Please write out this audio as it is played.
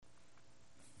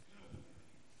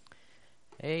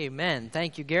Amen.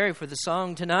 Thank you, Gary, for the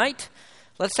song tonight.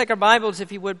 Let's take our Bibles,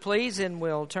 if you would, please, and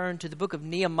we'll turn to the book of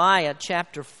Nehemiah,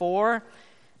 chapter 4,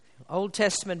 Old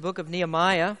Testament book of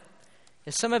Nehemiah.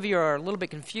 As some of you are a little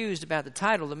bit confused about the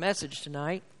title of the message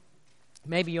tonight,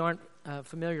 maybe you aren't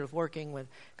familiar with working with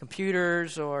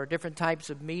computers or different types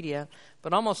of media,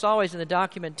 but almost always in the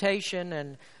documentation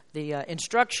and the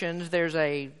instructions, there's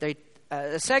a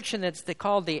section that's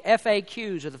called the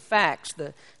FAQs, or the facts,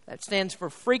 that stands for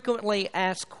Frequently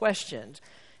Asked Questions.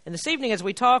 And this evening, as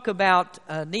we talk about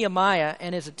Nehemiah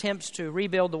and his attempts to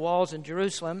rebuild the walls in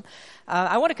Jerusalem,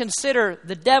 I want to consider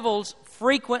the devil's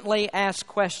frequently asked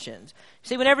questions.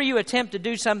 See, whenever you attempt to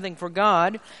do something for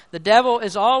God, the devil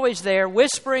is always there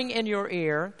whispering in your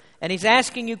ear, and he's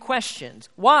asking you questions.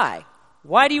 Why?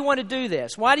 Why do you want to do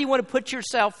this? Why do you want to put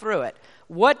yourself through it?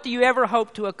 What do you ever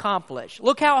hope to accomplish?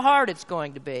 Look how hard it's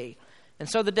going to be. And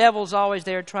so the devil's always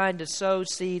there trying to sow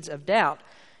seeds of doubt.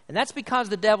 And that's because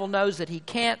the devil knows that he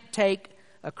can't take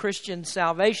a Christian's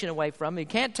salvation away from him. He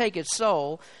can't take his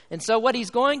soul. And so what he's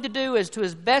going to do is, to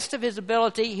his best of his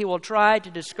ability, he will try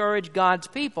to discourage God's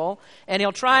people, and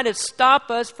he'll try to stop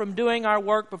us from doing our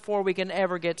work before we can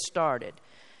ever get started.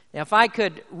 Now, if I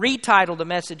could retitle the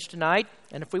message tonight,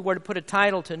 and if we were to put a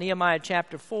title to Nehemiah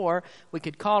chapter 4, we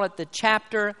could call it The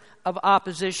Chapter of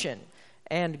Opposition.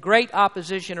 And great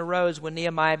opposition arose when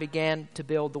Nehemiah began to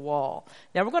build the wall.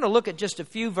 Now, we're going to look at just a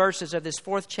few verses of this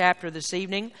fourth chapter this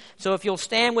evening. So if you'll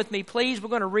stand with me, please, we're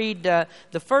going to read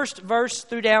the first verse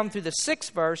down through the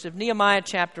sixth verse of Nehemiah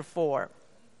chapter 4.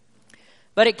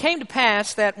 But it came to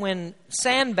pass that when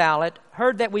Sanballat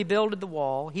heard that we builded the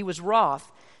wall, he was wroth,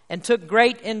 and took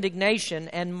great indignation,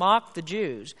 and mocked the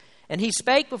Jews. And he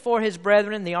spake before his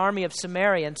brethren, the army of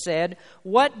Samaria, and said,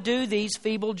 What do these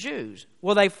feeble Jews?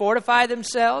 Will they fortify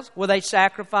themselves? Will they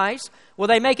sacrifice? Will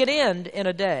they make it end in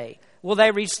a day? Will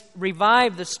they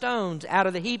revive the stones out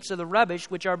of the heaps of the rubbish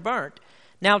which are burnt?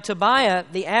 Now Tobiah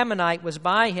the Ammonite was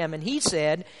by him, and he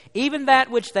said, Even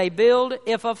that which they build,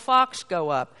 if a fox go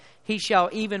up, he shall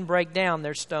even break down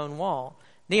their stone wall.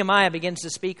 Nehemiah begins to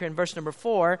speak here in verse number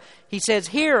 4. He says,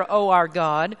 Hear, O our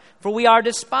God, for we are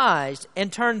despised, and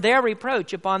turn their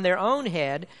reproach upon their own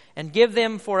head, and give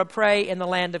them for a prey in the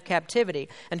land of captivity.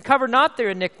 And cover not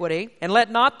their iniquity, and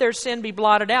let not their sin be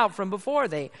blotted out from before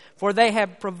thee. For they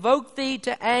have provoked thee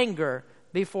to anger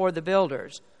before the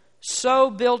builders. So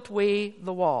built we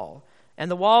the wall. And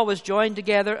the wall was joined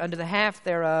together unto the half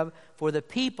thereof, for the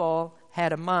people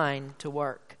had a mind to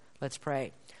work. Let's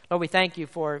pray. Lord, we thank you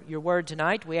for your word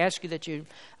tonight. We ask you that you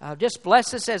just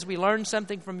bless us as we learn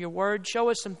something from your word. Show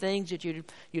us some things that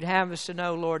you'd have us to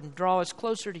know, Lord, and draw us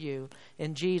closer to you.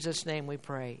 In Jesus' name we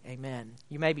pray. Amen.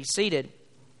 You may be seated.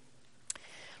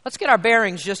 Let's get our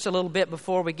bearings just a little bit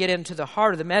before we get into the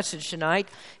heart of the message tonight.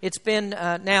 It's been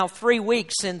now 3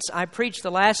 weeks since I preached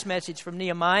the last message from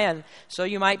Nehemiah, and so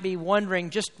you might be wondering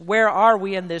just where are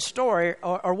we in this story,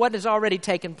 or what has already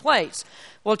taken place.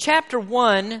 Well, chapter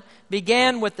 1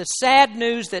 began with the sad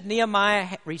news that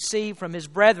Nehemiah received from his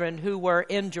brethren who were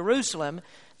in Jerusalem,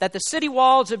 that the city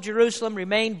walls of Jerusalem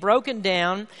remained broken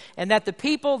down, and that the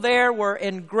people there were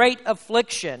in great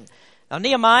affliction. Now,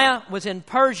 Nehemiah was in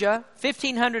Persia,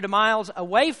 1,500 miles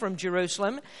away from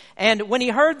Jerusalem, and when he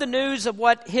heard the news of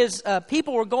what his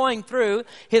people were going through,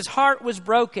 his heart was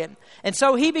broken. And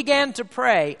so he began to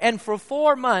pray, and for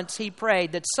 4 months he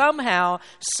prayed that somehow,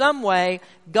 some way,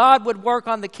 God would work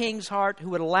on the king's heart, who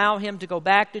would allow him to go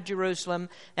back to Jerusalem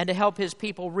and to help his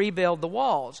people rebuild the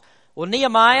walls. Well,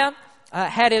 Nehemiah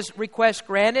had his request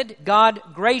granted. God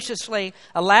graciously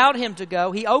allowed him to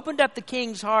go. He opened up the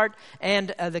king's heart,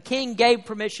 and the king gave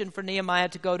permission for Nehemiah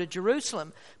to go to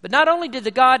Jerusalem. But not only did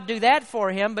the God do that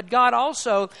for him, but God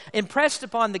also impressed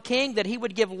upon the king that he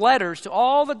would give letters to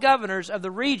all the governors of the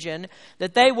region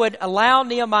that they would allow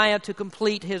Nehemiah to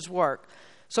complete his work.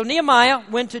 So Nehemiah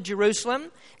went to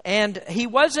Jerusalem, and he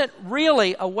wasn't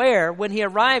really aware when he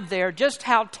arrived there just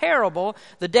how terrible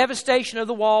the devastation of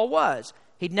the wall was.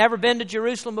 He'd never been to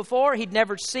Jerusalem before. He'd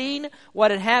never seen what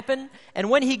had happened.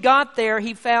 And when he got there,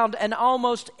 he found an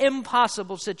almost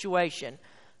impossible situation.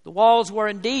 The walls were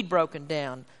indeed broken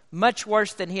down, much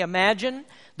worse than he imagined.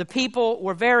 The people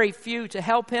were very few to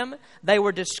help him. They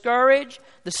were discouraged.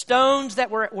 The stones that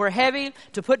were heavy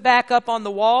to put back up on the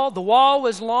wall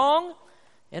was long.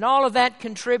 And all of that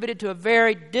contributed to a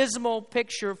very dismal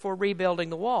picture for rebuilding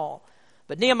the wall.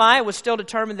 But Nehemiah was still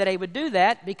determined that he would do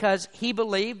that because he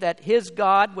believed that his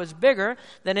God was bigger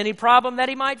than any problem that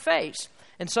he might face.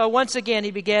 And so once again,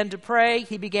 he began to pray.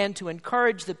 He began to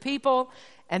encourage the people.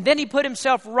 And then he put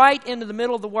himself right into the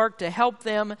middle of the work to help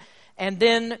them. and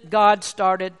then God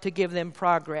started to give them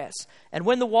progress. And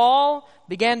when the wall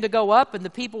began to go up and the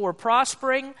people were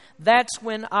prospering, that's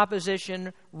when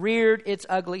opposition reared its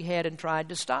ugly head and tried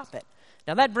to stop it.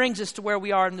 Now that brings us to where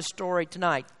we are in the story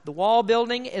tonight. The wall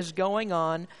building is going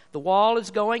on, the wall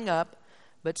is going up,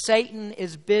 but Satan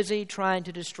is busy trying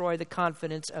to destroy the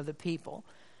confidence of the people.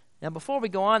 Now, before we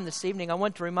go on this evening, I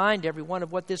want to remind everyone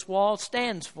of what this wall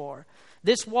stands for.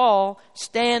 This wall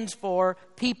stands for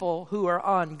people who are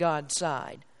on God's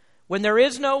side. When there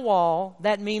is no wall,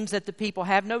 that means that the people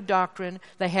have no doctrine,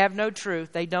 they have no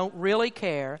truth, they don't really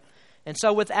care. And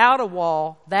so without a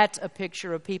wall, that's a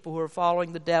picture of people who are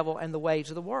following the devil and the ways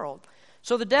of the world.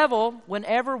 So the devil,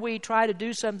 whenever we try to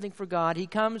do something for God, he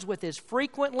comes with his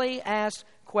frequently asked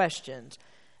questions.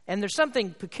 And there's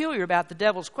something peculiar about the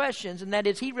devil's questions, and that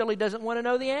is he really doesn't want to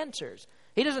know the answers.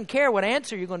 He doesn't care what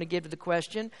answer you're going to give to the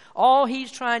question. All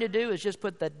he's trying to do is just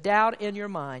put the doubt in your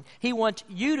mind. He wants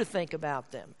you to think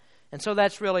about them. And so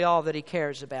that's really all that he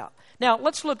cares about. Now,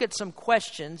 let's look at some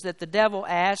questions that the devil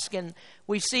asks, and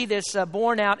we see this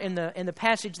borne out in the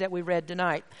passage that we read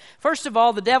tonight. First of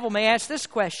all, the devil may ask this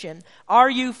question: are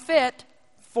you fit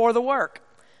for the work?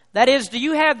 That is, do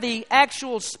you have the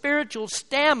actual spiritual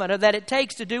stamina that it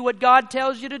takes to do what God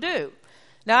tells you to do?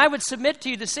 Now, I would submit to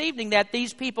you this evening that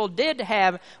these people did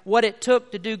have what it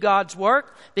took to do God's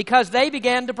work, because they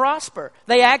began to prosper.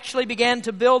 They actually began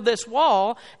to build this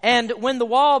wall, and when the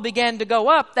wall began to go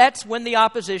up, that's when the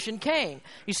opposition came.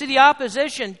 You see, the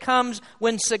opposition comes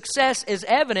when success is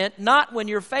evident, not when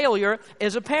your failure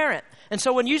is apparent. And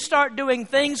so when you start doing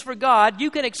things for God, you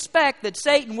can expect that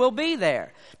Satan will be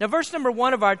there. Now, verse number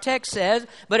 1 of our text says,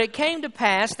 "But it came to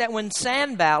pass that when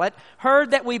Sanballat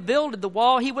heard that we builded the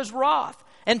wall, he was wroth,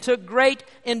 and took great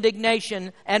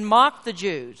indignation, and mocked the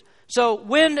Jews." So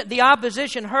when the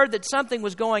opposition heard that something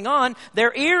was going on,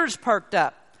 their ears perked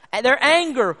up. And their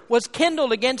anger was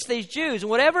kindled against these Jews. And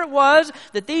whatever it was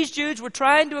that these Jews were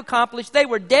trying to accomplish, they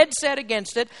were dead set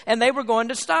against it, and they were going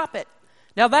to stop it.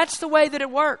 Now, that's the way that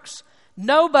it works.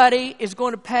 Nobody is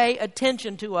going to pay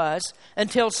attention to us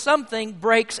until something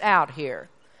breaks out here.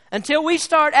 Until we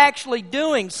start actually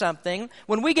doing something,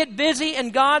 when we get busy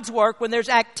in God's work, when there's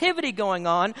activity going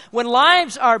on, when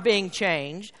lives are being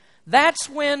changed, that's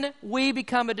when we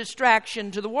become a distraction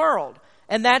to the world.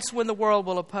 And that's when the world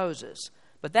will oppose us.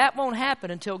 But that won't happen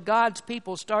until God's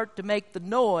people start to make the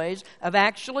noise of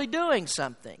actually doing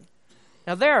something.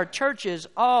 Now, there are churches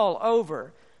all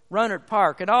over Rohnert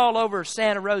Park and all over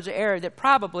Santa Rosa area that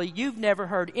probably you've never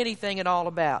heard anything at all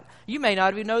about. You may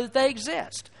not even know that they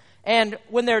exist. And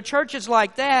when there are churches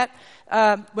like that,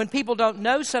 when people don't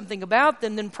know something about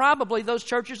them, then probably those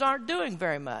churches aren't doing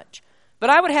very much. But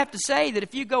I would have to say that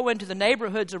if you go into the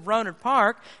neighborhoods of Rohnert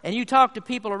Park and you talk to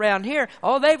people around here,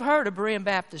 they've heard of Berean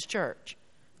Baptist Church.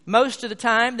 Most of the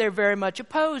time, they're very much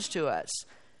opposed to us.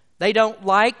 They don't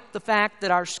like the fact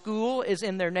that our school is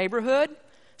in their neighborhood.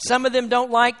 Some of them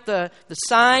don't like the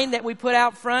sign that we put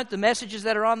out front, the messages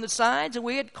that are on the signs, and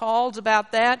we get calls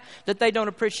about that they don't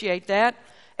appreciate that.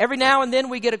 Every now and then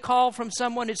we get a call from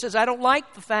someone who says, "I don't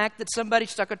like the fact that somebody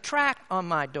stuck a tract on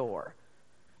my door."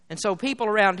 And so people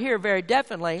around here very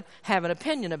definitely have an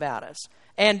opinion about us.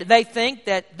 And they think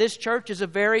that this church is a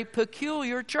very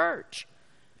peculiar church.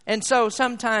 And so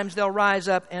sometimes they'll rise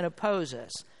up and oppose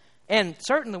us. And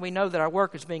certainly we know that our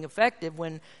work is being effective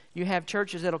when you have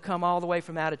churches that'll come all the way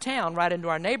from out of town right into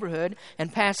our neighborhood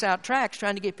and pass out tracts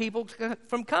trying to get people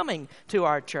from coming to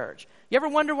our church. You ever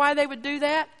wonder why they would do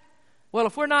that? Well,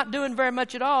 if we're not doing very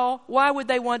much at all, why would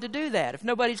they want to do that if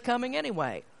nobody's coming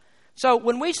anyway? So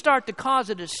when we start to cause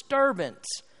a disturbance,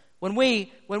 when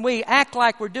we act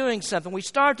like we're doing something, we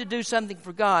start to do something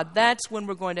for God, that's when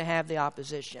we're going to have the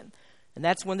opposition. And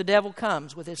that's when the devil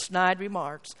comes with his snide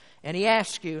remarks, and he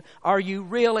asks you, are you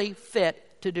really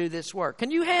fit to do this work? Can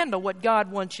you handle what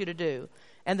God wants you to do?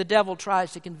 And the devil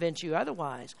tries to convince you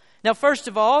otherwise. Now, first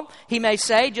of all, he may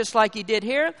say, just like he did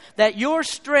here, that your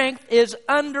strength is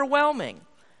underwhelming.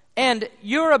 And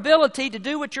your ability to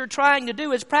do what you're trying to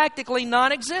do is practically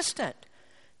non-existent.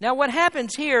 Now, what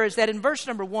happens here is that in verse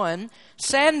number 1,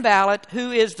 Sanballat,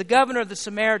 who is the governor of the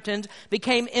Samaritans,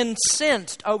 became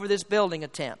incensed over this building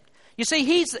attempt. You see,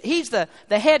 he's the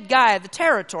head guy of the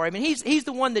territory. I mean, he's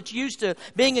the one that's used to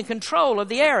being in control of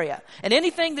the area. And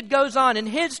anything that goes on in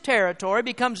his territory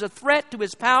becomes a threat to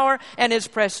his power and his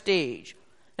prestige.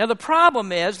 Now, the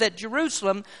problem is that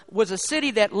Jerusalem was a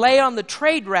city that lay on the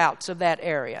trade routes of that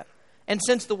area. And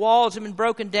since the walls had been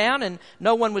broken down and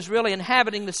no one was really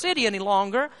inhabiting the city any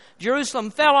longer,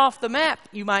 Jerusalem fell off the map,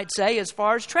 you might say, as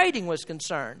far as trading was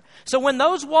concerned. So when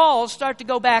those walls start to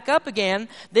go back up again,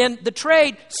 then the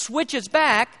trade switches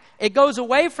back it goes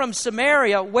away from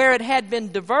Samaria where it had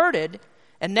been diverted,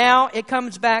 and now it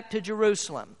comes back to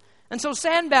Jerusalem. And so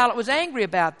Sanballat was angry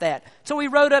about that. So he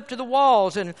rode up to the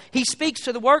walls, and he speaks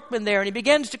to the workmen there, and he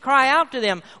begins to cry out to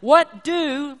them, "What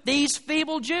do these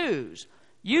feeble Jews?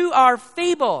 You are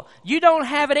feeble. You don't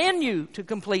have it in you to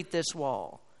complete this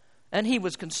wall." And he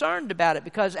was concerned about it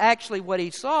because actually what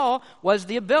he saw was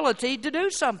the ability to do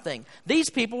something. These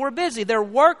people were busy. They're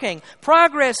working.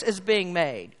 Progress is being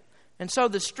made. And so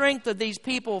the strength of these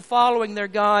people following their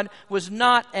God was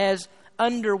not as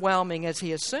underwhelming as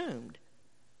he assumed.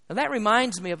 Now, that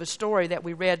reminds me of a story that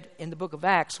we read in the book of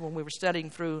Acts when we were studying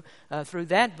through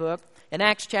that book in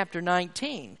Acts chapter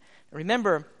 19.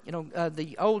 Remember,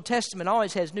 the Old Testament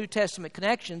always has New Testament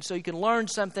connections, so you can learn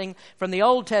something from the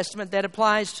Old Testament that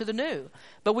applies to the New.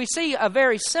 But we see a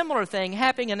very similar thing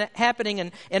happening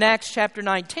in Acts chapter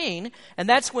 19, and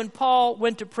that's when Paul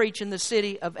went to preach in the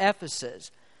city of Ephesus.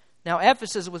 Now,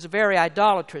 Ephesus was a very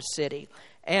idolatrous city.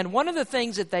 And one of the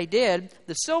things that they did,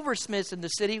 the silversmiths in the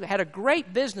city had a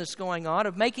great business going on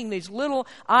of making these little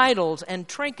idols and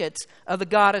trinkets of the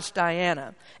goddess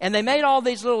Diana. And they made all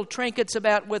these little trinkets of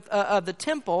the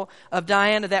temple of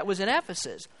Diana that was in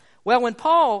Ephesus. Well, when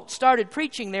Paul started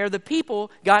preaching there, the people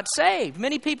got saved.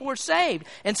 Many people were saved.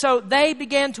 And so they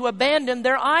began to abandon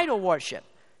their idol worship.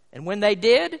 And when they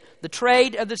did, the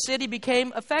trade of the city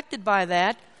became affected by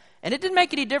that. And it didn't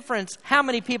make any difference how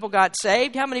many people got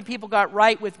saved, how many people got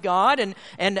right with God,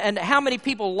 and how many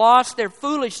people lost their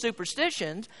foolish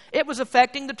superstitions. It was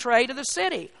affecting the trade of the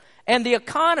city. And the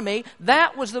economy,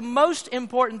 that was the most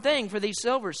important thing for these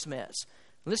silversmiths.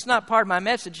 Well, this is not part of my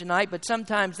message tonight, but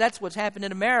sometimes that's what's happened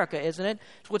in America, isn't it?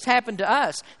 It's what's happened to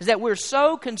us, is that we're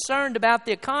so concerned about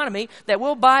the economy that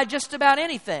we'll buy just about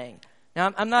anything.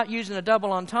 Now, I'm not using a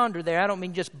double entendre there. I don't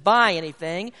mean just buy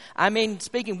anything. I mean,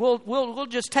 speaking, we'll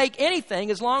just take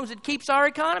anything as long as it keeps our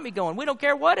economy going. We don't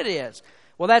care what it is.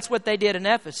 Well, that's what they did in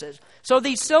Ephesus. So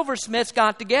these silversmiths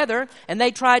got together, and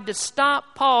they tried to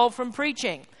stop Paul from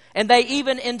preaching. And they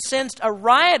even incensed a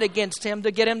riot against him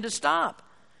to get him to stop.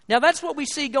 Now, that's what we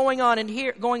see going on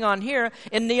here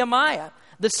in Nehemiah.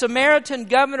 The Samaritan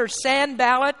governor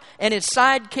Sanballat and his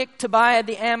sidekick Tobiah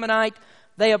the Ammonite,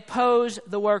 they opposed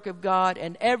the work of God,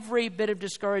 and every bit of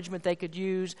discouragement they could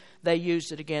use, they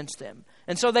used it against them.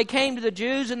 And so they came to the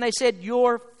Jews and they said,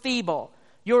 "You're feeble.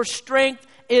 Your strength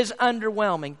is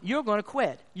underwhelming. You're going to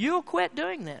quit. You'll quit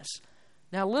doing this."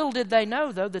 Now, little did they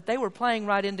know, though, that they were playing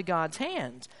right into God's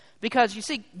hands. Because, you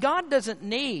see, God doesn't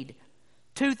need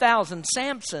 2,000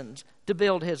 Samsons to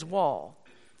build his wall.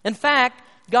 In fact,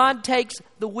 God takes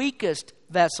the weakest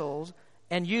vessels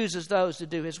and uses those to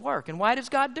do his work. And why does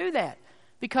God do that?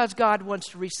 Because God wants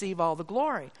to receive all the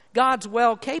glory. God's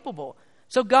well capable.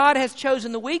 So God has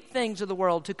chosen the weak things of the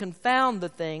world to confound the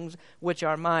things which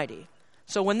are mighty.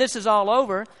 So when this is all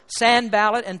over,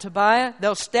 Sanballat and Tobiah,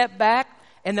 they'll step back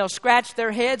and they'll scratch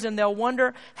their heads and they'll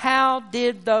wonder, how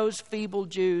did those feeble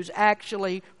Jews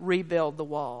actually rebuild the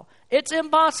wall? It's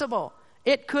impossible.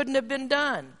 It couldn't have been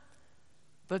done.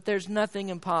 But there's nothing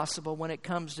impossible when it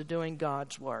comes to doing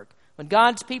God's work. When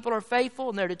God's people are faithful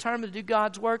and they're determined to do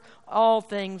God's work, all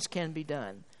things can be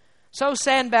done. So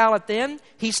Sanballat then,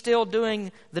 he's still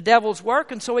doing the devil's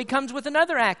work, and so he comes with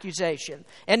another accusation.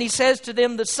 And he says to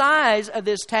them, the size of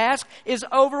this task is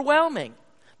overwhelming.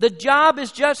 The job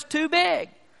is just too big.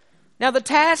 Now the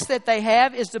task that they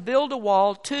have is to build a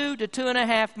wall 2 to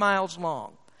 2.5 miles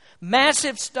long.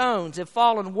 Massive stones have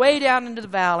fallen way down into the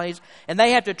valleys, and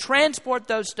they have to transport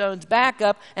those stones back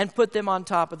up and put them on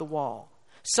top of the wall.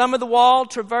 Some of the wall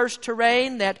traversed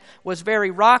terrain that was very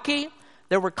rocky.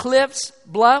 There were cliffs,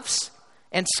 bluffs,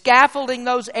 and scaffolding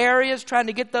those areas, trying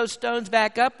to get those stones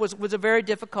back up was a very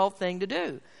difficult thing to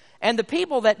do. And the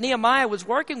people that Nehemiah was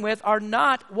working with are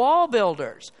not wall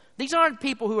builders. These aren't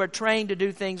people who are trained to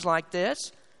do things like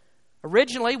this.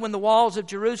 Originally, when the walls of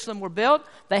Jerusalem were built,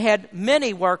 they had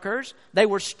many workers. They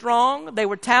were strong. They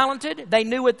were talented. They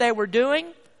knew what they were doing.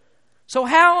 So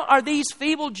how are these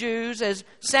feeble Jews, as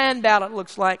Sanballat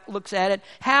looks at it,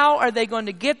 how are they going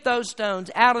to get those stones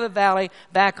out of the valley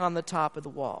back on the top of the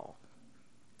wall?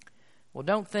 Well,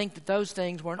 don't think that those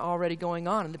things weren't already going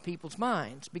on in the people's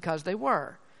minds, because they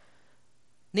were.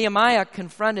 Nehemiah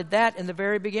confronted that in the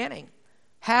very beginning.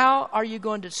 How are you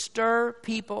going to stir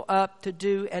people up to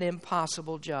do an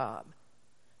impossible job?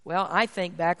 Well, I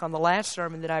think back on the last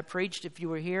sermon that I preached. If you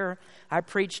were here, I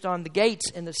preached on the gates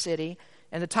in the city.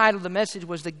 And the title of the message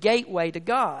was The Gateway to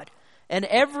God. And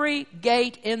every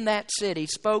gate in that city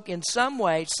spoke in some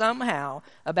way, somehow,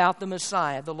 about the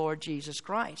Messiah, the Lord Jesus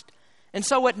Christ. And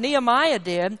so what Nehemiah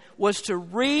did was to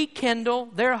rekindle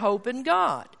their hope in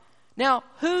God. Now,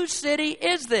 whose city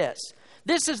is this?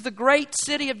 This is the great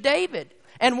city of David.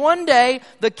 And one day,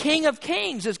 the King of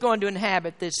Kings is going to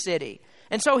inhabit this city.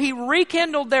 And so he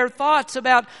rekindled their thoughts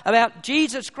about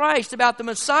Jesus Christ, about the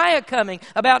Messiah coming,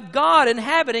 about God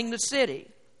inhabiting the city.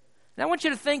 Now I want you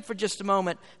to think for just a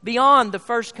moment beyond the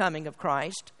first coming of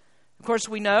Christ. Of course,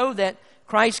 we know that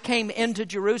Christ came into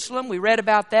Jerusalem. We read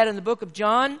about that in the book of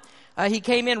John. He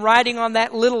came in riding on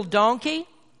that little donkey.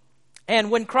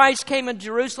 And when Christ came into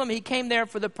Jerusalem, he came there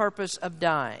for the purpose of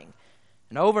dying.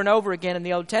 And over again in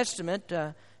the Old Testament,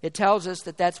 it tells us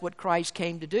that that's what Christ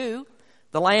came to do.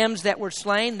 The lambs that were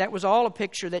slain, that was all a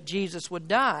picture that Jesus would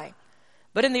die.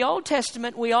 But in the Old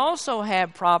Testament, we also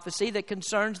have prophecy that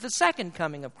concerns the second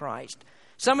coming of Christ.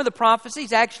 Some of the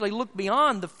prophecies actually look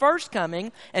beyond the first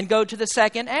coming and go to the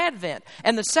second advent.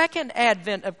 And the second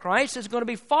advent of Christ is going to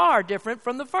be far different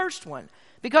from the first one.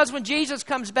 Because when Jesus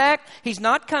comes back, he's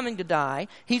not coming to die.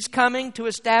 He's coming to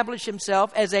establish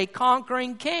himself as a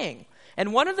conquering king.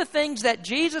 And one of the things that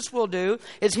Jesus will do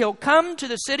is he'll come to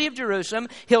the city of Jerusalem,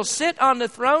 he'll sit on the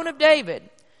throne of David,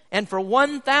 and for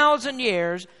 1,000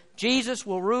 years, Jesus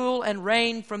will rule and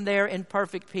reign from there in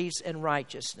perfect peace and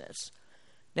righteousness.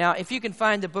 Now, if you can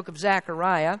find the book of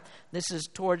Zechariah, this is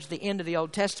towards the end of the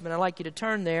Old Testament, I'd like you to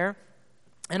turn there.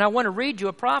 And I want to read you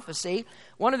a prophecy,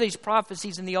 one of these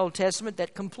prophecies in the Old Testament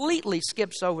that completely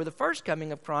skips over the first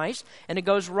coming of Christ, and it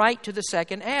goes right to the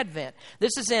second advent.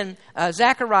 This is in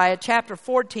Zechariah chapter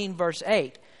 14, verse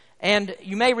 8. And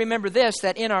you may remember this,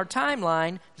 that in our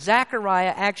timeline,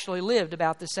 Zechariah actually lived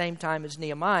about the same time as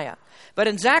Nehemiah. But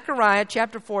in Zechariah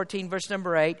chapter 14, verse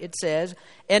number 8, it says,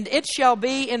 "And it shall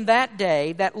be in that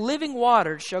day that living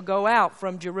waters shall go out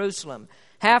from Jerusalem,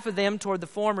 half of them toward the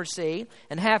former sea,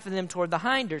 and half of them toward the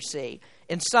hinder sea.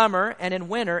 In summer and in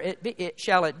winter it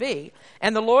shall be.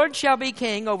 And the Lord shall be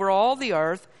king over all the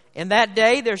earth. In that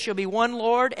day there shall be one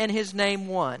Lord, and his name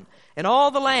one. And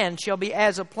all the land shall be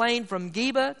as a plain from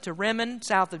Geba to Rimmon,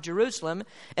 south of Jerusalem.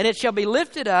 And it shall be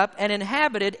lifted up and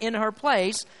inhabited in her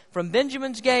place, from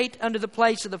Benjamin's gate unto the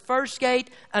place of the first gate,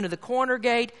 unto the corner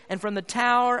gate, and from the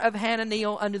tower of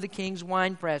Hananeel unto the king's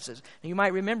wine presses." Now, you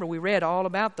might remember we read all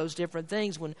about those different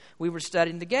things when we were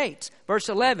studying the gates. Verse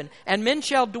 11, "And men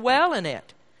shall dwell in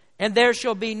it, and there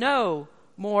shall be no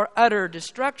more utter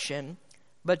destruction,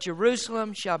 but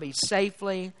Jerusalem shall be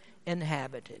safely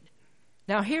inhabited."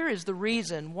 Now here is the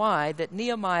reason why that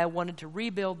Nehemiah wanted to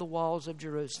rebuild the walls of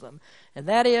Jerusalem. And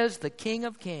that is the King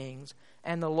of Kings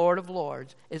and the Lord of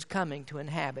Lords is coming to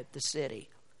inhabit the city.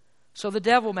 So the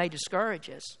devil may discourage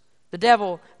us. The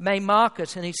devil may mock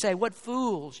us and he say, "What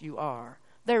fools you are.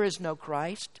 There is no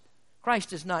Christ.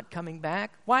 Christ is not coming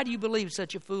back. Why do you believe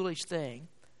such a foolish thing?"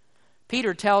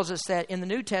 Peter tells us that in the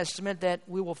New Testament that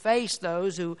we will face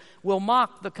those who will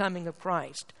mock the coming of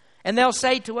Christ. And they'll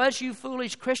say to us, "You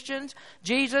foolish Christians,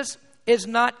 Jesus is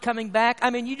not coming back." I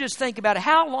mean, you just think about it.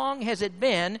 How long has it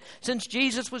been since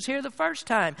Jesus was here the first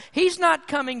time? He's not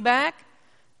coming back.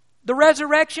 The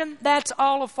resurrection, that's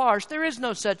all a farce. There is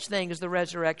no such thing as the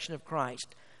resurrection of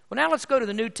Christ. Well, now let's go to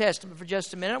the New Testament for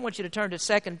just a minute. I want you to turn to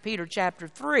 2 Peter chapter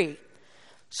 3.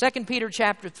 2 Peter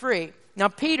chapter 3. Now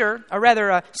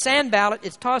Sanballat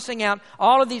is tossing out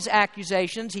all of these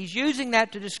accusations. He's using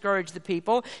that to discourage the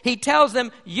people. He tells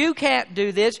them, "You can't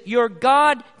do this. Your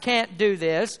God can't do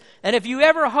this. And if you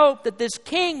ever hope that this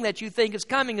king that you think is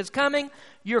coming,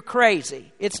 you're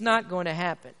crazy. It's not going to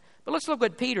happen." But let's look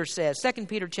what Peter says. 2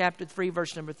 Peter chapter 3,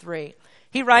 verse number 3.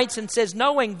 He writes and says,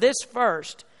 "Knowing this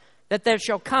first, that there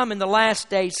shall come in the last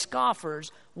days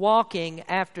scoffers, walking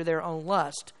after their own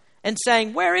lust, and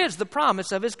saying, Where is the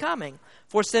promise of his coming?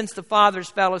 For since the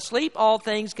fathers fell asleep, all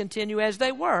things continue as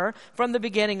they were from the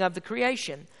beginning of the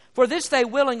creation. For this they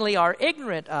willingly are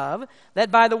ignorant of, that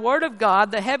by the word of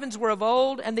God the heavens were of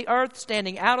old, and the earth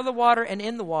standing out of the water and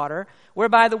in the water,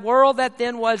 whereby the world that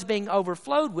then was being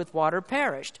overflowed with water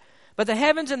perished. But the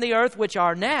heavens and the earth which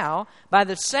are now, by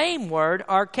the same word,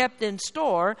 are kept in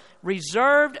store,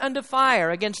 reserved unto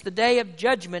fire against the day of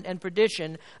judgment and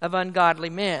perdition of ungodly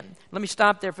men." Let me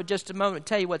stop there for just a moment and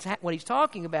tell you what he's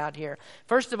talking about here.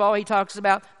 First of all, he talks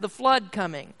about the flood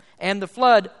coming. And the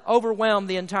flood overwhelmed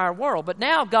the entire world. But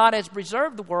now God has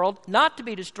preserved the world not to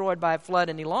be destroyed by a flood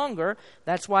any longer.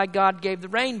 That's why God gave the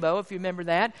rainbow, if you remember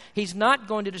that. He's not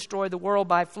going to destroy the world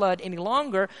by flood any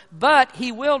longer, but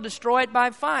he will destroy it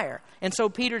by fire. And so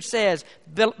Peter says,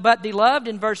 "But beloved,"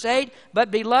 in verse 8,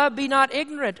 "But beloved, be not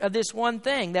ignorant of this one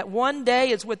thing, that one day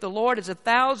is with the Lord as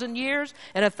 1,000 years,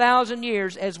 and 1,000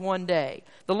 years as one day.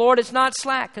 The Lord is not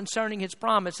slack concerning his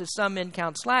promise, as some men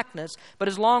count slackness, but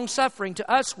is long-suffering to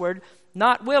usward,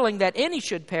 not willing that any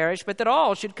should perish, but that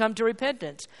all should come to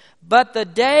repentance. But the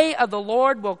day of the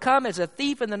Lord will come as a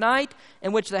thief in the night,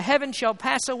 in which the heavens shall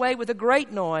pass away with a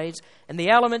great noise, and the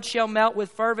elements shall melt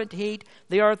with fervent heat.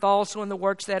 The earth also and the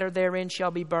works that are therein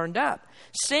shall be burned up.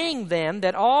 Seeing then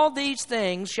that all these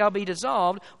things shall be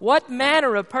dissolved, what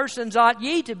manner of persons ought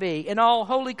ye to be in all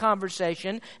holy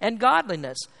conversation and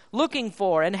godliness, looking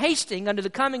for and hasting unto the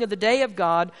coming of the day of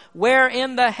God,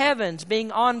 wherein the heavens,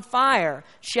 being on fire,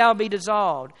 shall be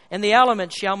dissolved, and the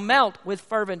elements shall melt with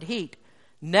fervent heat?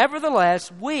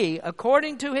 Nevertheless, we,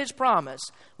 according to his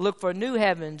promise, look for new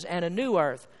heavens and a new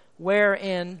earth,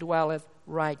 wherein dwelleth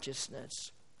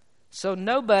righteousness. So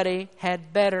nobody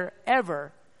had better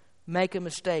ever make a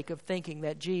mistake of thinking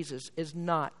that Jesus is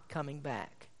not coming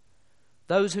back.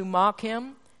 Those who mock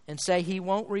him and say he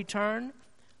won't return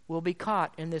will be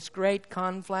caught in this great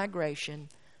conflagration,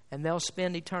 and they'll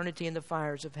spend eternity in the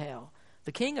fires of hell.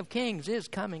 The King of Kings is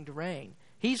coming to reign.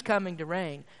 He's coming to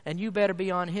reign, and you better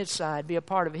be on his side, be a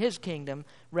part of his kingdom,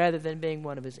 rather than being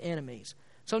one of his enemies.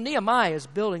 So Nehemiah is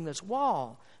building this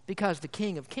wall because the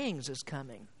King of Kings is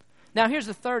coming. Now here's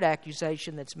the third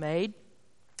accusation that's made.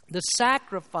 The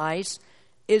sacrifice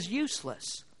is useless.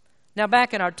 Now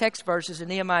back in our text verses in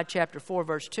Nehemiah chapter 4,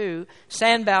 verse 2,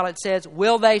 Sanballat says,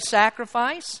 will they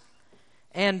sacrifice?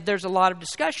 And there's a lot of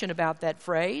discussion about that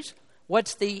phrase.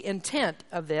 What's the intent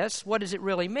of this? What does it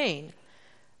really mean?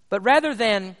 But rather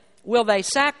than will they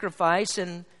sacrifice,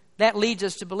 and that leads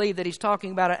us to believe that he's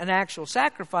talking about an actual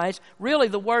sacrifice, really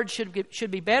the word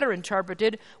should be better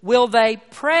interpreted, will they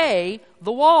pray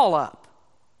the wall up?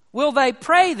 Will they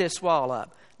pray this wall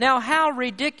up? Now, how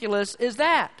ridiculous is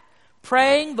that?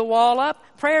 Praying the wall up?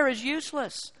 Prayer is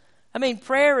useless. I mean,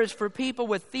 prayer is for people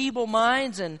with feeble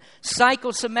minds and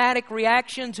psychosomatic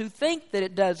reactions who think that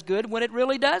it does good when it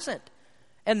really doesn't.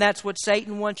 And that's what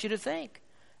Satan wants you to think.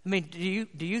 I mean,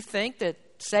 do you think that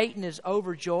Satan is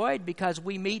overjoyed because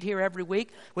we meet here every week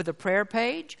with a prayer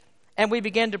page and we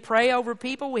begin to pray over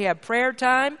people? We have prayer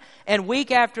time, and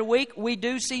week after week we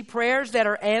do see prayers that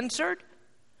are answered.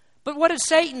 But what does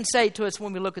Satan say to us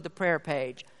when we look at the prayer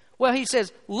page? Well, he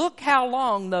says, look how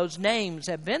long those names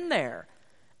have been there.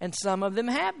 And some of them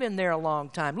have been there a long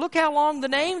time. Look how long the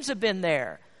names have been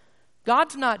there.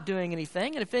 God's not doing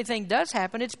anything, and if anything does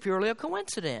happen, it's purely a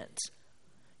coincidence.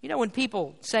 You know, when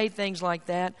people say things like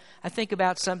that, I think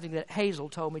about something that Hazel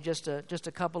told me just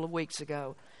a couple of weeks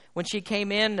ago. When she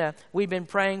came in, we'd been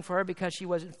praying for her because she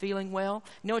wasn't feeling well.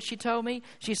 You know what she told me?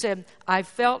 She said, I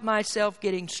felt myself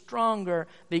getting stronger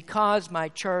because my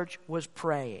church was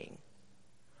praying.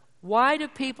 Why do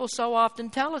people so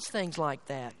often tell us things like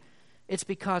that? It's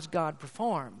because God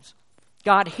performs.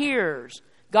 God hears.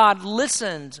 God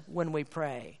listens when we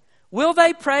pray. Will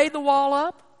they pray the wall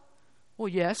up? Well,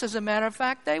 yes, as a matter of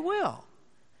fact, they will.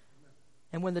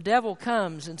 And when the devil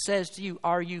comes and says to you,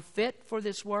 are you fit for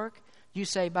this work? You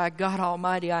say, by God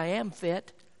Almighty, I am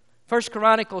fit. 1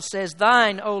 Chronicles says,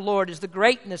 thine, O Lord, is the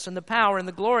greatness and the power and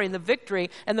the glory and the victory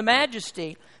and the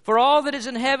majesty. For all that is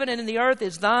in heaven and in the earth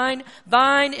is thine.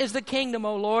 Thine is the kingdom,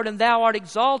 O Lord, and thou art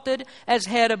exalted as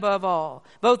head above all.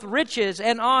 Both riches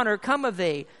and honor come of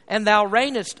thee, and thou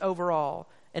reignest over all.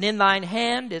 And in thine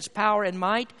hand is power and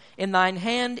might. In thine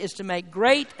hand is to make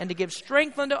great and to give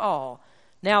strength unto all.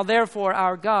 Now therefore,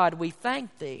 our God, we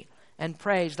thank thee and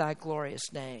praise thy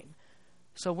glorious name.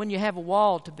 So when you have a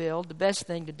wall to build, the best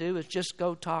thing to do is just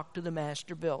go talk to the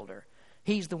master builder.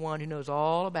 He's the one who knows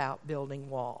all about building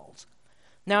walls.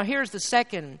 Now here's the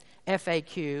second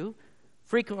FAQ,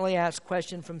 frequently asked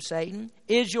question from Satan.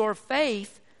 Is your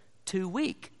faith too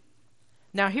weak?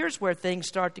 Now here's where things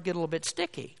start to get a little bit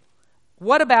sticky.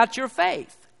 What about your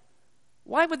faith?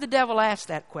 Why would the devil ask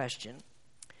that question?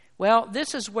 Well,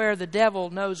 this is where the devil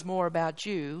knows more about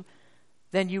you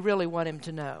than you really want him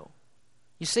to know.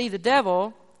 You see, the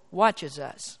devil watches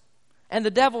us, and the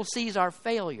devil sees our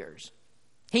failures.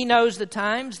 He knows the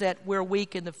times that we're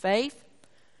weak in the faith,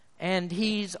 and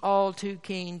he's all too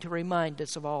keen to remind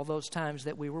us of all those times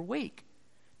that we were weak.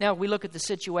 Now, we look at the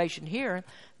situation here.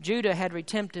 Judah had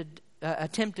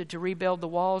attempted to rebuild the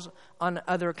walls on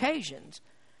other occasions.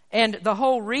 And the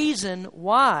whole reason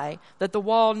why that the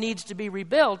wall needs to be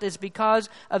rebuilt is because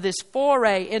of this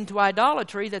foray into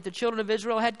idolatry that the children of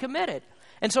Israel had committed.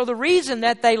 And so the reason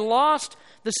that they lost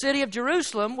the city of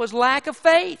Jerusalem was lack of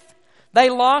faith. They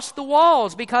lost the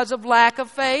walls because of lack of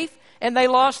faith, and they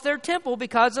lost their temple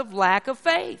because of lack of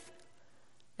faith.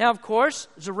 Now, of course,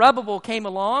 Zerubbabel came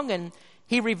along and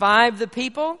he revived the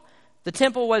people. The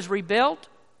temple was rebuilt,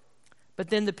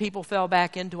 but then the people fell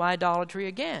back into idolatry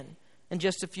again. And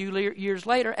just a few years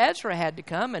later, Ezra had to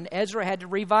come, and Ezra had to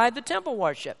revive the temple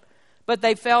worship. But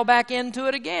they fell back into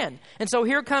it again. And so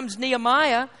here comes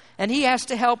Nehemiah, and he has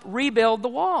to help rebuild the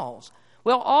walls.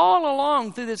 Well, all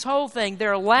along through this whole thing,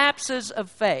 there are lapses of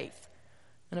faith.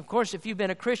 And of course, if you've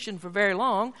been a Christian for very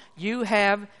long, you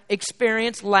have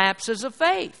experienced lapses of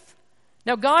faith.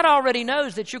 Now, God already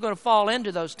knows that you're going to fall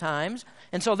into those times.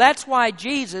 And so that's why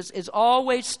Jesus is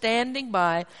always standing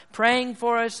by, praying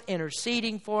for us,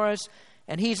 interceding for us.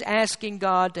 And He's asking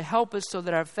God to help us so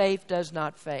that our faith does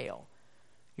not fail.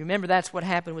 You remember that's what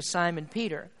happened with Simon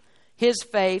Peter. His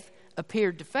faith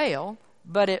appeared to fail,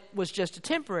 but it was just a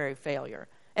temporary failure.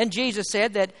 And Jesus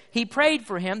said that He prayed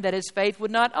for him that his faith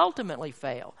would not ultimately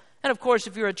fail. And of course,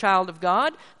 if you're a child of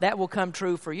God, that will come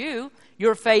true for you.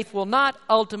 Your faith will not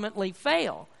ultimately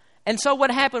fail. And so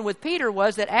what happened with Peter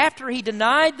was that after he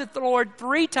denied the Lord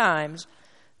 3 times,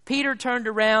 Peter turned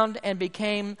around and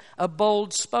became a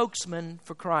bold spokesman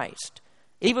for Christ.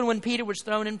 Even when Peter was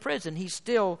thrown in prison, he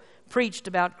still preached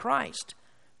about Christ.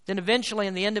 Then eventually,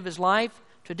 in the end of his life,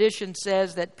 tradition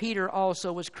says that Peter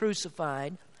also was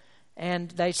crucified.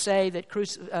 And they say that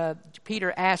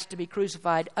Peter asked to be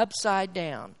crucified upside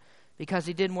down because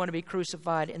he didn't want to be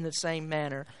crucified in the same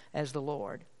manner as the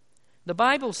Lord. The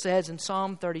Bible says in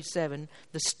Psalm 37,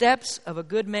 "The steps of a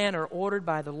good man are ordered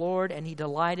by the Lord, and he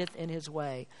delighteth in his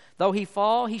way. Though he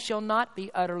fall, he shall not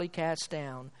be utterly cast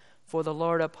down, for the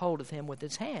Lord upholdeth him with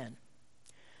his hand."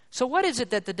 So what is it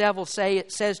that the devil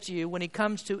says to you when he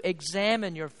comes to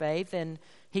examine your faith and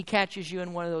he catches you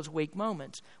in one of those weak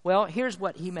moments? Well, here's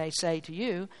what he may say to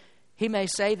you. He may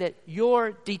say that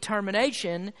your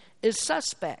determination is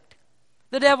suspect.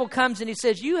 The devil comes and he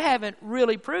says, you haven't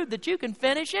really proved that you can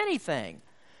finish anything.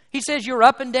 He says you're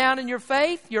up and down in your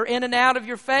faith. You're in and out of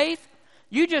your faith.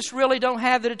 You just really don't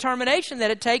have the determination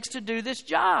that it takes to do this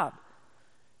job.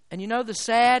 And you know, the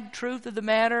sad truth of the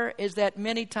matter is that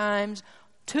many times,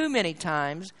 too many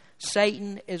times,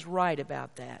 Satan is right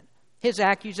about that. His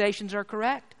accusations are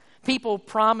correct. People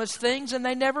promise things and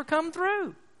they never come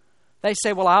through. They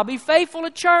say, well, I'll be faithful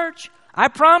at church. I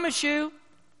promise you.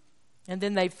 And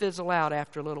then they fizzle out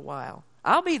after a little while.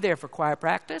 I'll be there for choir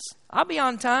practice. I'll be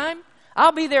on time.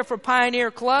 I'll be there for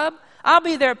Pioneer Club. I'll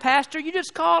be there, Pastor. You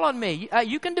just call on me.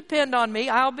 You can depend on me.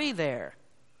 I'll be there.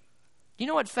 You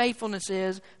know what faithfulness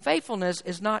is? Faithfulness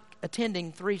is not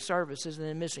attending 3 services and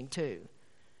then missing 2.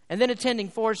 And then attending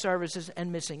 4 services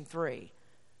and missing 3.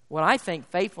 What I think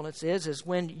faithfulness is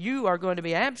when you are going to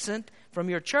be absent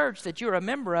from your church that you're a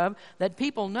member of, that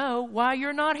people know why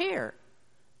you're not here.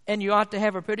 And you ought to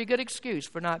have a pretty good excuse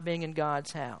for not being in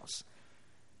God's house.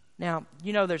 Now,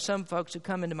 you know, there's some folks who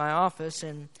come into my office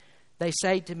and they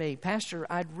say to me, Pastor,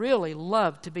 I'd really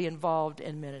love to be involved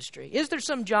in ministry. Is there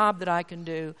some job that I can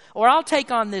do? Or I'll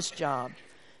take on this job.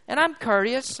 And I'm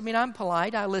courteous. I'm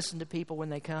polite. I listen to people when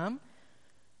they come.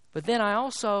 But then I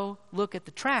also look at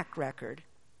the track record.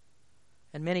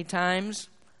 And many times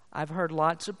I've heard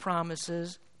lots of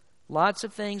promises, lots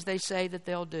of things they say that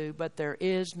they'll do, but there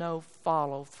is no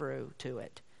follow-through to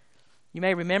it. You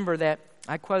may remember that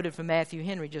I quoted from Matthew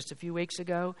Henry just a few weeks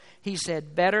ago. He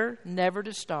said, better never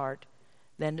to start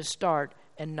than to start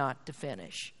and not to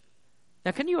finish.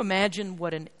 Now, can you imagine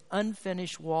what an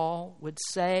unfinished wall would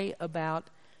say about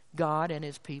God and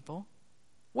His people?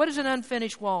 What does an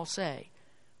unfinished wall say?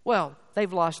 Well,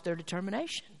 they've lost their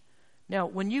determination. Now,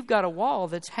 when you've got a wall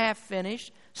that's half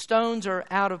finished, stones are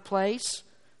out of place,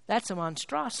 that's a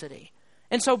monstrosity.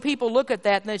 And so people look at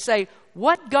that and they say,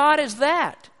 what God is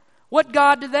that? What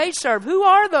God do they serve? Who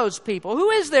are those people? Who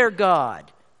is their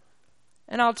God?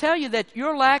 And I'll tell you that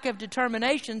your lack of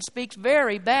determination speaks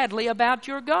very badly about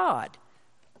your God.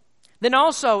 Then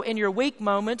also in your weak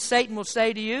moments, Satan will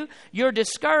say to you, your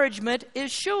discouragement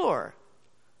is sure.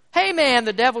 Hey man,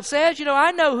 the devil says,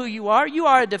 I know who you are. You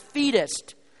are a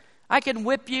defeatist. I can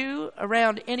whip you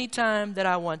around any time that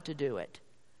I want to do it.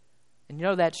 And you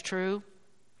know that's true.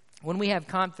 When we have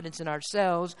confidence in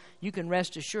ourselves, you can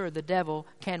rest assured the devil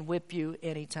can whip you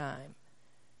anytime.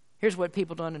 Here's what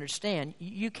people don't understand.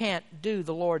 You can't do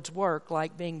the Lord's work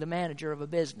like being the manager of a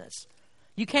business.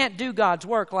 You can't do God's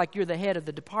work like you're the head of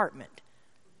the department.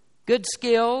 Good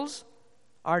skills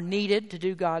are needed to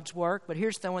do God's work, but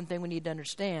here's the one thing we need to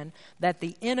understand, that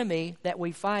the enemy that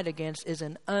we fight against is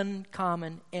an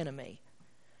uncommon enemy.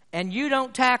 And you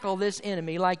don't tackle this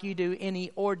enemy like you do any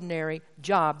ordinary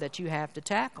job that you have to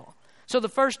tackle. So the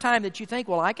first time that you think,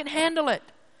 well, I can handle it.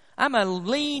 I'm a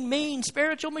lean, mean,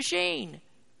 spiritual machine.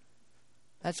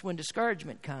 That's when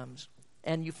discouragement comes.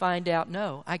 And you find out,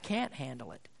 no, I can't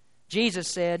handle it. Jesus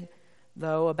said,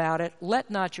 though, about it, let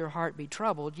not your heart be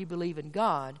troubled. You believe in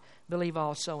God, believe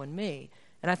also in me.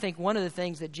 And I think one of the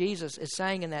things that Jesus is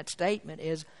saying in that statement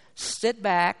is sit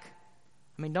back,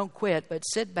 Don't quit, but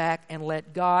sit back and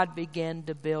let God begin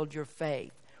to build your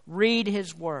faith. Read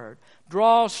His Word.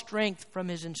 Draw strength from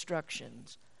His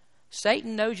instructions.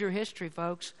 Satan knows your history,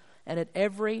 folks, and at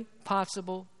every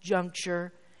possible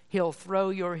juncture, he'll throw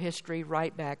your history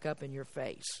right back up in your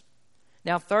face.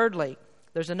 Now, thirdly,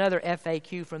 there's another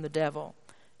FAQ from the devil.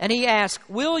 And he asks,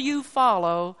 will you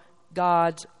follow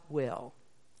God's will?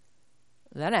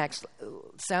 That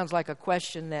sounds like a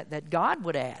question that God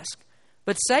would ask.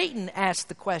 But Satan asked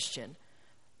the question.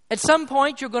 At some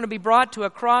point, you're going to be brought to a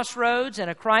crossroads and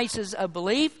a crisis of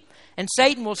belief, and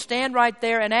Satan will stand right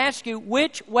there and ask you,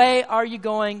 which way are you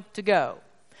going to go?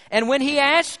 And when he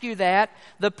asks you that,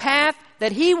 the path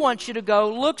that he wants you to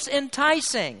go looks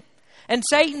enticing. And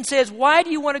Satan says, why do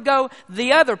you want to go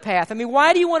the other path?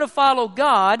 Why do you want to follow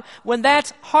God when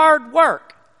that's hard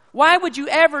work? Why would you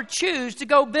ever choose to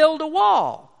go build a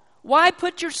wall? Why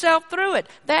put yourself through it?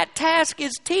 That task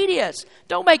is tedious.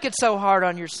 Don't make it so hard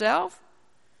on yourself.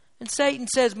 And Satan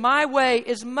says, my way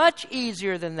is much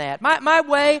easier than that. My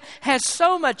way has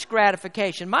so much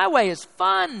gratification. My way is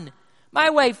fun.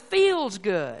 My way feels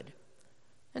good.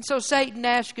 And so Satan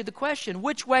asks you the question,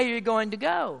 which way are you going to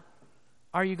go?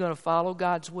 Are you going to follow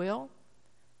God's will?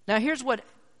 Now here's what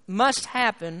must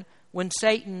happen when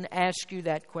Satan asks you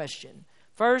that question.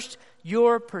 First,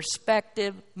 your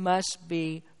perspective must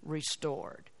be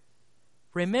restored.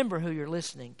 Remember who you're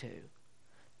listening to.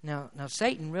 Now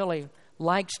Satan really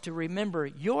likes to remember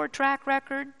your track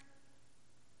record.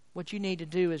 What you need to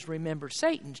do is remember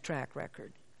Satan's track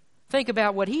record. Think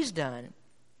about what he's done.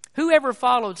 Whoever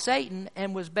followed Satan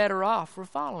and was better off for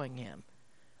following him?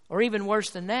 Or even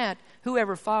worse than that,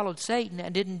 whoever followed Satan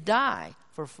and didn't die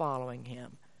for following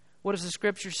him? What does the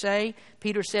Scripture say?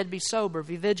 Peter said, be sober,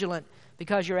 be vigilant,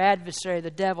 because your adversary,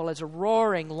 the devil, as a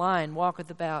roaring lion, walketh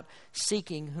about,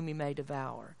 seeking whom he may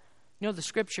devour. The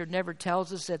Scripture never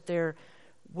tells us that there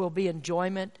will be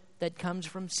enjoyment that comes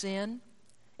from sin.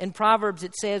 In Proverbs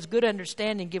it says, good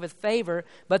understanding giveth favor,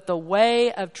 but the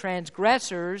way of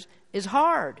transgressors is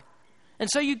hard. And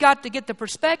so you got to get the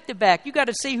perspective back. You got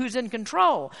to see who's in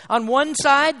control. On one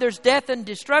side, there's death and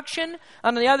destruction.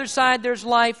 On the other side, there's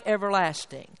life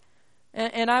everlasting.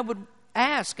 And I would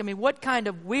ask, what kind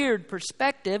of weird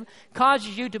perspective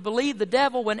causes you to believe the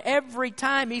devil when every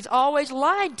time he's always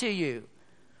lied to you?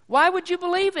 Why would you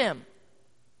believe him?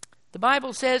 The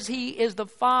Bible says he is the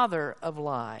father of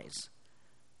lies.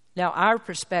 Now, our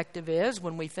perspective is,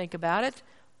 when we think about it,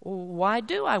 why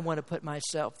do I want to put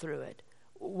myself through it?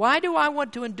 Why do I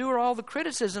want to endure all the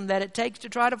criticism that it takes to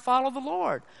try to follow the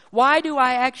Lord? Why do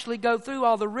I actually go through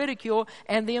all the ridicule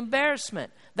and the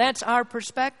embarrassment? That's our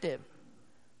perspective.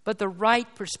 But the right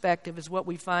perspective is what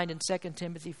we find in 2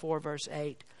 Timothy 4, verse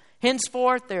 8.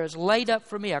 Henceforth there is laid up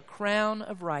for me a crown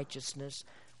of righteousness,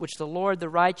 which the Lord, the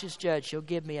righteous judge, shall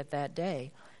give me at that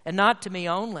day. And not to me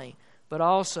only, but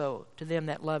also to them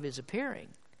that love his appearing.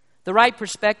 The right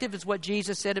perspective is what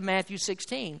Jesus said in Matthew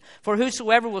 16. For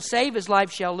whosoever will save his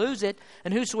life shall lose it,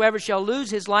 and whosoever shall lose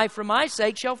his life for my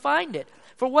sake shall find it.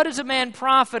 For what is a man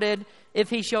profited if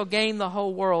he shall gain the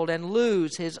whole world and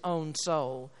lose his own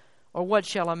soul? Or what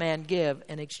shall a man give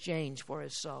in exchange for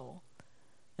his soul?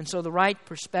 And so the right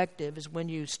perspective is when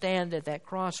you stand at that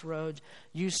crossroads,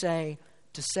 you say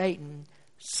to Satan,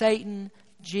 Satan,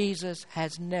 Jesus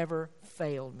has never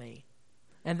failed me.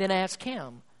 And then ask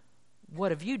him,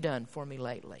 what have you done for me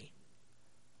lately?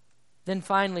 Then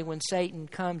finally, when Satan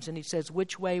comes and he says,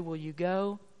 which way will you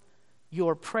go?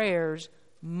 Your prayers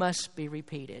must be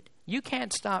repeated. You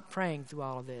can't stop praying through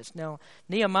all of this. Now,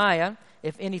 Nehemiah,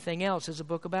 if anything else, is a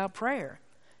book about prayer.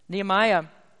 Nehemiah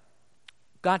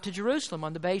got to Jerusalem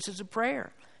on the basis of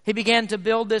prayer. He began to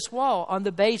build this wall on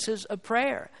the basis of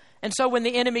prayer. And so when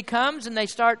the enemy comes and they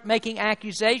start making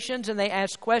accusations and they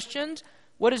ask questions,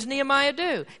 what does Nehemiah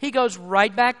do? He goes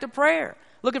right back to prayer.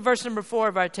 Look at verse number 4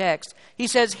 of our text. He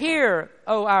says, hear,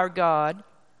 O our God,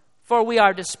 for we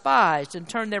are despised, and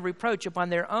turn their reproach upon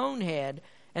their own head,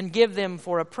 and give them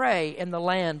for a prey in the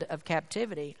land of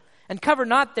captivity. And cover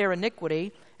not their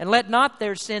iniquity, and let not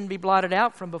their sin be blotted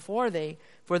out from before thee,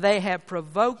 for they have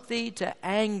provoked thee to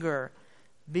anger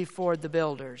before the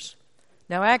builders.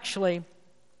 Now actually,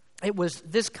 it was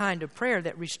this kind of prayer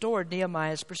that restored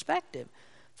Nehemiah's perspective.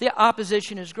 The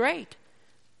opposition is great,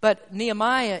 but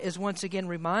Nehemiah is once again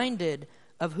reminded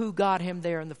of who got him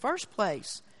there in the first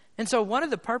place. And so one of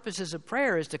the purposes of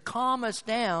prayer is to calm us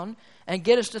down and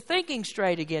get us to thinking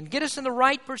straight again, get us in the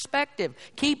right perspective,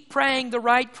 keep praying the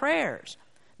right prayers.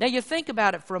 Now you think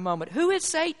about it for a moment. Who is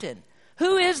Satan?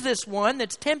 Who is this one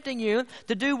that's tempting you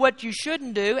to do what you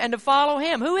shouldn't do and to follow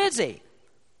him? Who is he?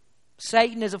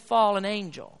 Satan is a fallen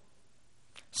angel.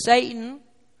 Satan,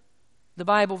 the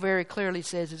Bible very clearly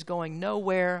says is going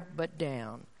nowhere but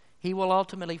down. He will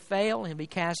ultimately fail and be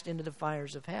cast into the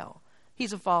fires of hell.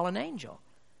 He's a fallen angel.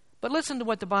 But listen to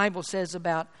what the Bible says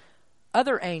about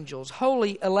other angels,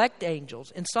 holy elect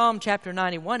angels. In Psalm chapter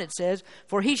 91 it says,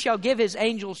 "For he shall give his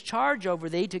angels charge over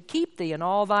thee to keep thee in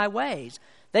all thy ways.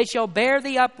 They shall bear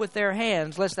thee up with their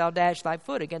hands, lest thou dash thy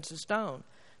foot against a stone.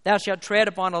 Thou shalt tread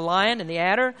upon a lion and the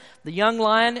adder, the young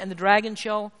lion and the dragon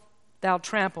shall thou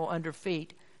trample under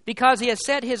feet. Because he has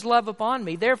set his love upon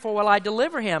me, therefore will I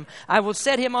deliver him. I will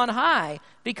set him on high,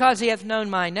 because he hath known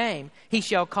my name. He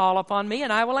shall call upon me,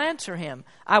 and I will answer him.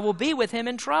 I will be with him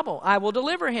in trouble. I will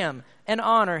deliver him and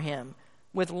honor him.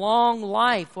 With long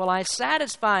life will I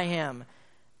satisfy him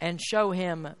and show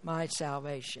him my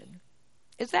salvation."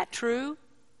 Is that true?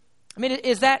 I mean,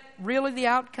 is that really the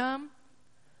outcome?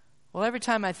 Well, every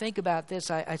time I think about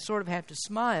this, I sort of have to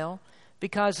smile,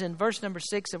 because in verse number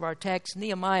 6 of our text,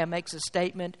 Nehemiah makes a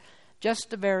statement,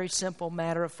 just a very simple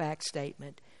matter-of-fact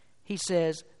statement. He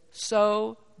says,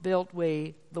 "So built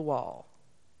we the wall.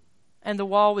 And the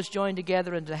wall was joined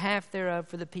together unto half thereof,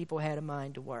 for the people had a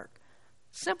mind to work."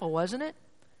 Simple, wasn't it?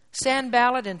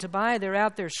 Sanballat and Tobiah, they're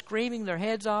out there screaming their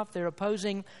heads off. They're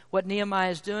opposing what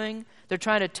Nehemiah is doing. They're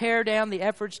trying to tear down the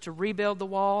efforts to rebuild the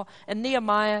wall. And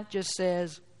Nehemiah just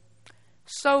says,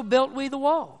 "So built we the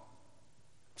wall.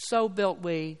 So built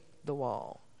we the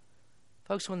wall."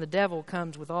 Folks, when the devil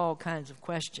comes with all kinds of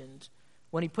questions,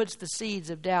 when he puts the seeds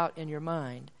of doubt in your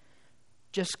mind,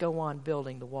 just go on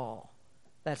building the wall.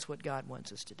 That's what God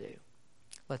wants us to do.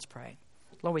 Let's pray.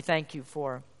 Lord, we thank you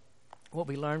for what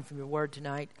we learned from your word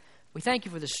tonight. We thank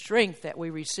you for the strength that we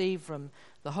receive from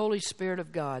the Holy Spirit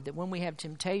of God, that when we have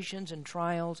temptations and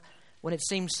trials, when it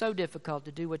seems so difficult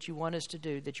to do what you want us to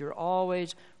do, that you're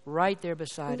always right there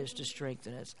beside us to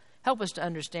strengthen us. Help us to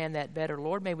understand that better,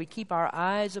 Lord. May we keep our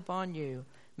eyes upon you.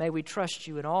 May we trust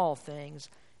you in all things,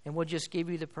 and we'll just give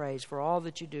you the praise for all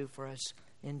that you do for us.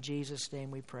 In Jesus'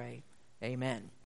 name we pray. Amen.